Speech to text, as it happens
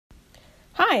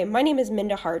Hi, my name is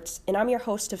Minda Hartz, and I'm your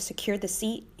host of Secure the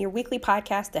Seat, your weekly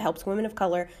podcast that helps women of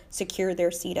color secure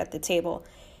their seat at the table.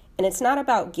 And it's not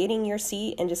about getting your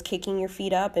seat and just kicking your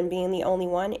feet up and being the only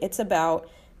one. It's about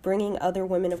bringing other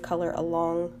women of color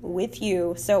along with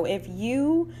you. So if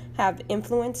you have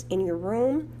influence in your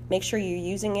room, make sure you're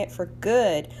using it for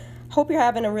good. Hope you're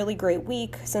having a really great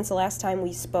week. Since the last time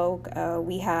we spoke,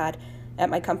 we had at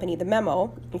my company, The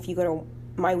Memo. If you go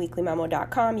to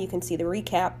myweeklymemo.com, you can see the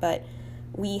recap, but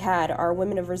we had our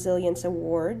Women of Resilience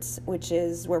Awards, which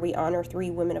is where we honor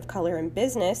 3 women of color in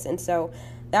business. And so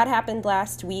that happened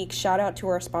last week. Shout out to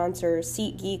our sponsors,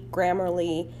 SeatGeek,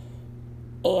 Grammarly,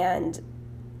 and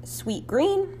Sweet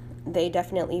Green. They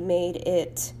definitely made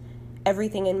it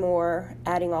everything and more.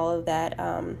 Adding all of that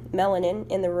melanin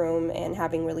in the room and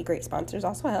having really great sponsors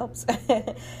also helps.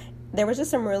 There was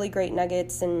just some really great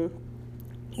nuggets, and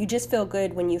you just feel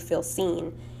good when you feel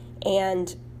seen.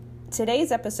 And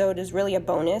today's episode is really a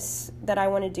bonus that I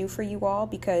want to do for you all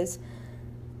because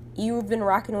you've been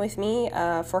rocking with me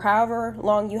for however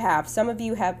long you have. Some of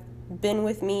you have been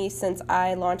with me since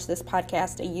I launched this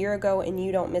podcast a year ago, and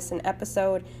you don't miss an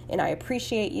episode, and I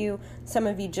appreciate you. Some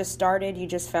of you just started, you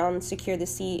just found Secure the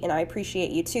Seat, and I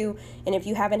appreciate you too. And if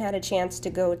you haven't had a chance to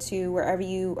go to wherever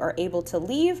you are able to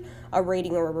leave a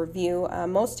rating or a review,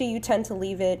 most of you tend to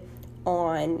leave it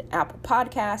on Apple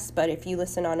Podcasts, but if you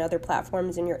listen on other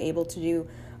platforms and you're able to do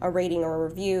a rating or a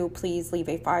review, please leave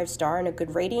a 5-star and a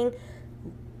good rating.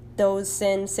 Those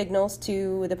send signals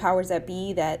to the powers that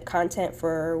be that content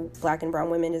for Black and brown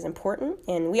women is important,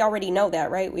 and we already know that,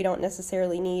 right? We don't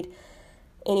necessarily need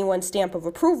anyone's stamp of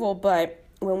approval, but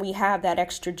when we have that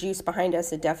extra juice behind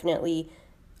us, it definitely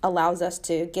allows us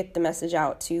to get the message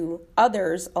out to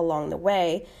others along the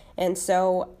way. And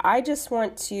so I just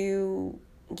want to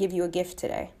give you a gift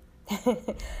today.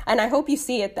 And I hope you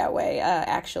see it that way,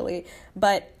 actually.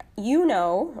 But you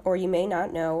know, or you may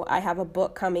not know, I have a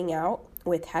book coming out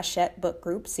with Hachette Book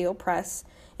Group, Seal Press.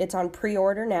 It's on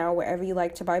pre-order now wherever you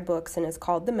like to buy books, and it's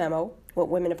called The Memo, What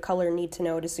Women of Color Need to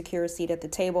Know to Secure a Seat at the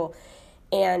Table.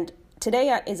 And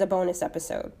today is a bonus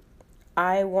episode.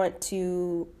 I want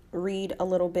to read a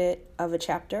little bit of a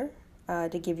chapter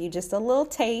to give you just a little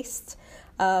taste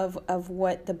of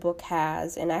what the book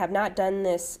has. And I have not done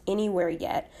this anywhere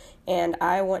yet, and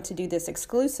I want to do this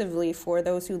exclusively for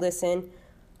those who listen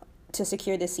to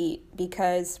Secure the Seat,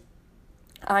 because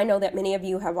I know that many of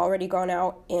you have already gone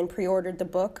out and pre-ordered the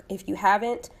book. If you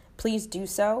haven't, please do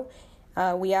so.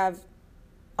 We have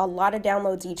a lot of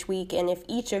downloads each week, and if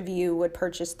each of you would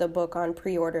purchase the book on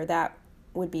pre-order, that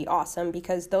would be awesome,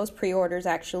 because those pre-orders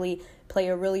actually play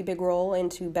a really big role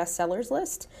into bestsellers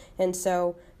list. And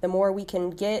so the more we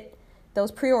can get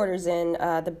those pre-orders in,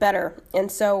 the better.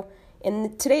 And so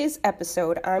in today's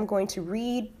episode, I'm going to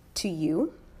read to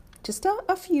you just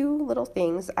a few little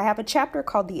things. I have a chapter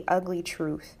called The Ugly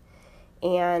Truth,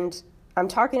 and I'm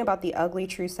talking about the ugly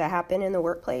truths that happen in the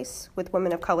workplace with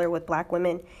women of color, with Black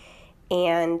women.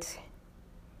 And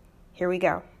here we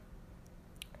go.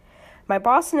 My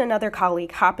boss and another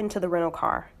colleague hop into the rental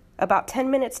car. About 10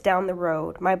 minutes down the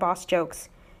road, my boss jokes,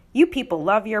 "You people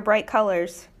love your bright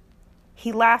colors."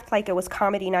 He laughed like it was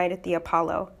comedy night at the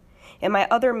Apollo, and my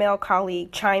other male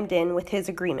colleague chimed in with his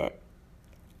agreement.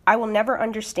 I will never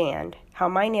understand how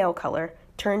my nail color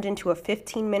turned into a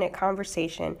 15-minute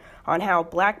conversation on how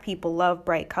Black people love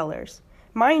bright colors.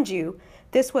 Mind you,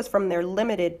 this was from their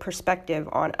limited perspective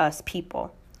on us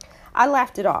people. I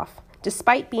laughed it off.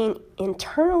 Despite being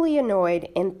internally annoyed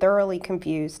and thoroughly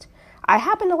confused, I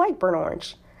happen to like burnt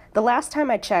orange. The last time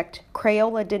I checked,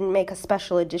 Crayola didn't make a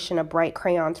special edition of bright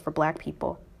crayons for Black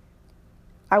people.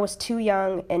 I was too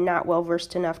young and not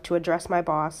well-versed enough to address my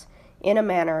boss in a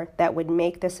manner that would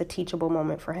make this a teachable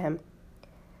moment for him.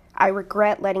 I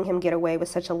regret letting him get away with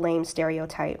such a lame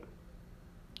stereotype.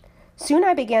 Soon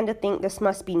I began to think this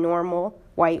must be normal,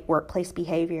 white workplace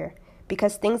behavior,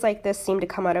 because things like this seemed to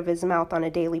come out of his mouth on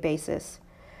a daily basis.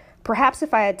 Perhaps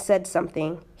if I had said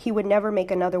something, he would never make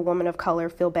another woman of color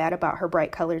feel bad about her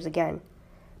bright colors again.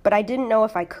 But I didn't know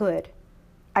if I could.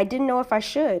 I didn't know if I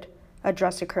should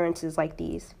address occurrences like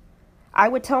these. I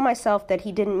would tell myself that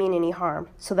he didn't mean any harm,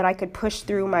 so that I could push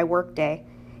through my workday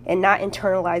and not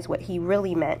internalize what he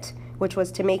really meant, which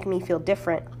was to make me feel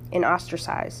different and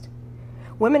ostracized.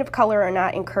 Women of color are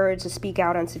not encouraged to speak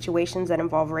out on situations that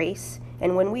involve race,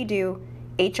 and when we do,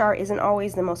 HR isn't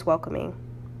always the most welcoming.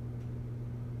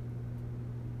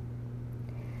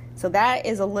 So that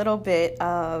is a little bit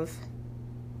of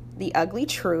the ugly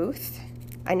truth.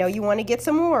 I know you want to get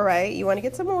some more, right? You want to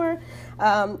get some more.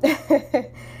 I'm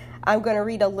going to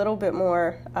read a little bit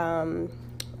more. I'm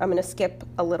going to skip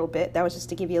a little bit. That was just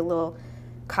to give you a little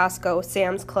Costco,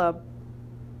 Sam's Club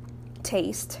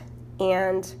taste,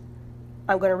 and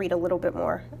I'm going to read a little bit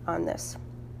more on this.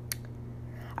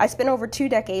 I spent over 2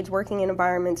 decades working in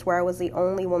environments where I was the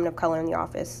only woman of color in the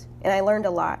office, and I learned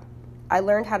a lot. I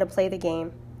learned how to play the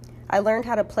game. I learned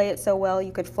how to play it so well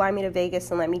you could fly me to Vegas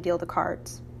and let me deal the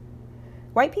cards.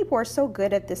 White people are so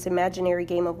good at this imaginary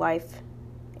game of life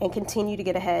and continue to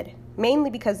get ahead, mainly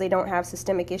because they don't have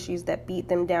systemic issues that beat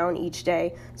them down each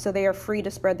day, so they are free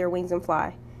to spread their wings and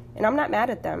fly. And I'm not mad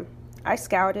at them. I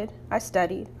scouted, I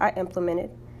studied, I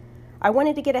implemented. I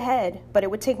wanted to get ahead, but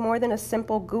it would take more than a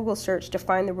simple Google search to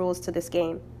find the rules to this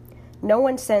game. No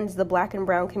one sends the Black and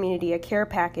brown community a care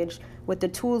package with the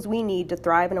tools we need to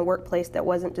thrive in a workplace that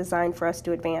wasn't designed for us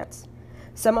to advance.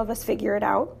 Some of us figure it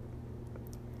out.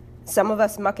 Some of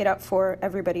us muck it up for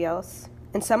everybody else.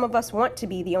 And some of us want to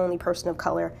be the only person of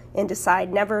color and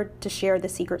decide never to share the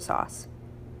secret sauce.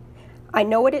 I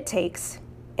know what it takes,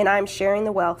 and I'm sharing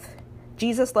the wealth.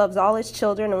 Jesus loves all his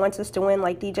children and wants us to win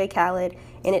like DJ Khaled,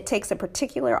 and it takes a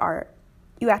particular art.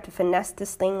 You have to finesse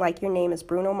this thing like your name is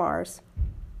Bruno Mars.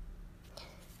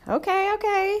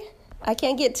 Okay. I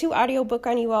can't get too audiobook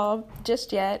on you all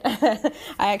just yet.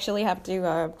 I actually have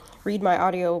to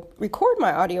record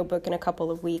my audiobook in a couple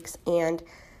of weeks, and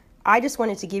I just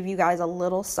wanted to give you guys a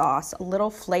little sauce, a little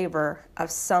flavor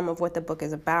of some of what the book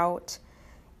is about.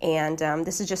 And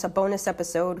this is just a bonus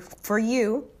episode for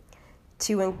you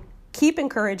to keep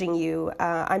encouraging you.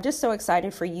 I'm just so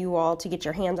excited for you all to get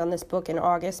your hands on this book in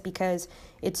August, because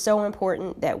it's so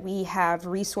important that we have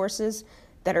resources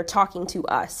that are talking to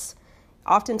us.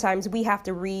 Oftentimes we have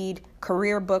to read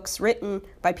career books written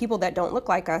by people that don't look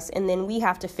like us, and then we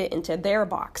have to fit into their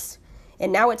box.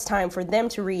 And now it's time for them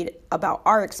to read about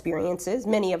our experiences,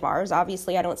 many of ours.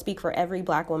 Obviously, I don't speak for every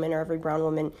Black woman or every brown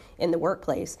woman in the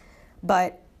workplace,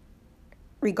 but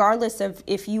regardless of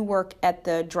if you work at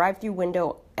the drive-through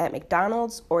window at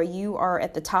McDonald's or you are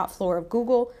at the top floor of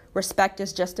Google, respect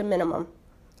is just a minimum.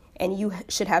 And you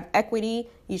should have equity,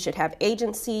 you should have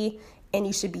agency, and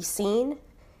you should be seen.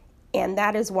 And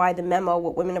that is why the memo,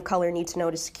 What Women of Color Need to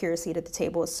Know to Secure a Seat at the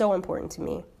Table, is so important to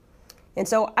me. And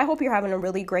so I hope you're having a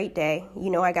really great day. You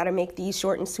know, I got to make these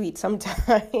short and sweet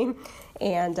sometime.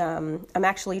 And I'm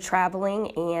actually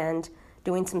traveling and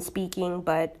doing some speaking,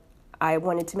 but I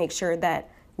wanted to make sure that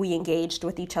we engaged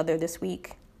with each other this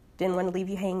week. Didn't want to leave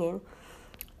you hanging.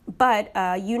 But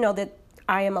you know that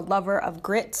I am a lover of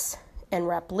grits and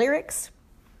rap lyrics.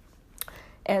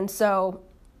 And so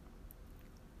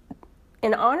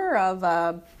in honor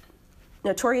of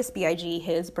Notorious B.I.G.,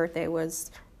 his birthday was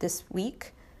this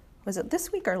week. Was it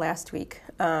this week or last week?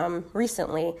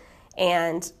 Recently.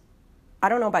 And I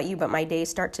don't know about you, but my days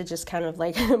start to just kind of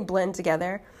like blend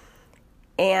together.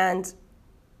 And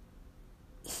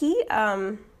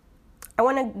I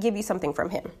want to give you something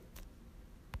from him.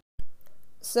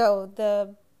 So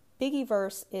the Biggie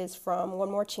verse is from One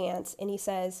More Chance, and he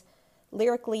says,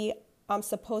 lyrically, I'm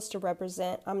supposed to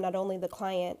represent, I'm not only the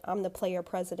client, I'm the player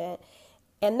president.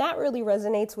 And that really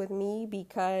resonates with me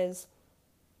because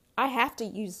I have to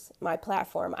use my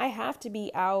platform. I have to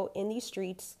be out in these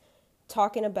streets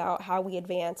talking about how we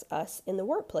advance us in the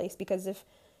workplace, because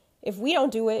if we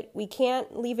don't do it, we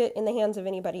can't leave it in the hands of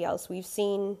anybody else. We've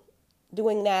seen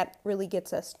doing that really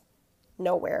gets us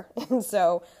nowhere.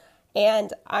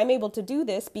 And I'm able to do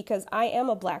this because I am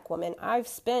a Black woman. I've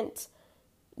spent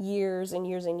years and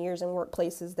years and years in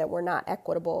workplaces that were not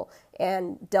equitable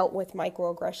and dealt with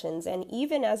microaggressions. And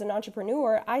even as an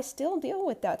entrepreneur, I still deal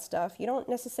with that stuff. You don't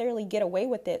necessarily get away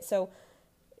with it. So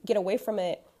get away from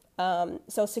it.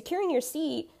 So securing your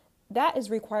seat, that is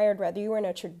required whether you are in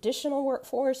a traditional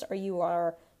workforce or you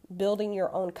are building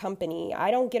your own company.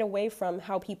 I don't get away from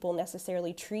how people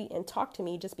necessarily treat and talk to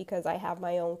me just because I have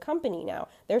my own company now.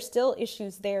 There's still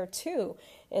issues there too.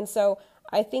 And so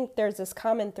I think there's this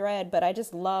common thread, but I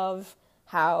just love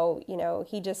how,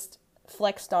 he just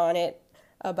flexed on it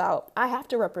about, I have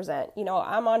to represent,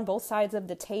 I'm on both sides of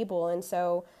the table. And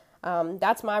so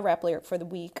that's my rap lyric for the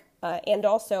week. And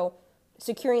also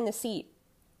securing the seat.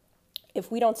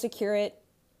 If we don't secure it,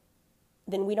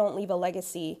 then we don't leave a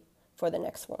legacy for the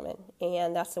next woman.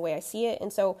 And that's the way I see it.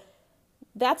 And so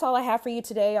that's all I have for you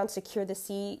today on Secure the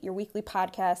Seat, your weekly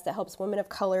podcast that helps women of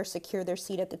color secure their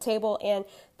seat at the table. And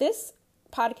this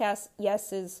podcast,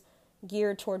 yes, is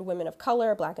geared toward women of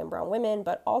color, Black and brown women,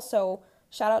 but also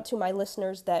shout out to my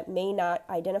listeners that may not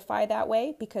identify that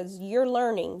way, because you're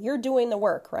learning, you're doing the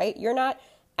work, right? You're not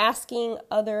asking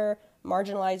other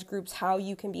marginalized groups how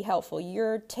you can be helpful.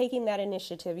 You're taking that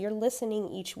initiative. You're listening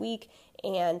each week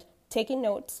and taking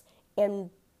notes and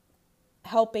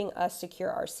helping us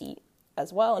secure our seat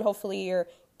as well. And hopefully you're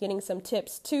getting some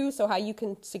tips too, so how you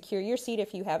can secure your seat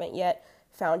if you haven't yet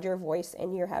found your voice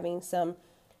and you're having some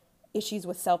issues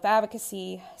with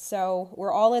self-advocacy. So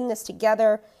we're all in this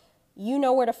together. You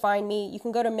know where to find me. You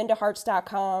can go to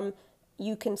mindaharts.com.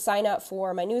 You can sign up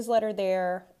for my newsletter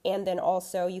there. And then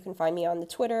also you can find me on the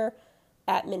Twitter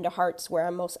at mindaharts, where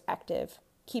I'm most active.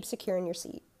 Keep securing your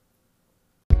seat.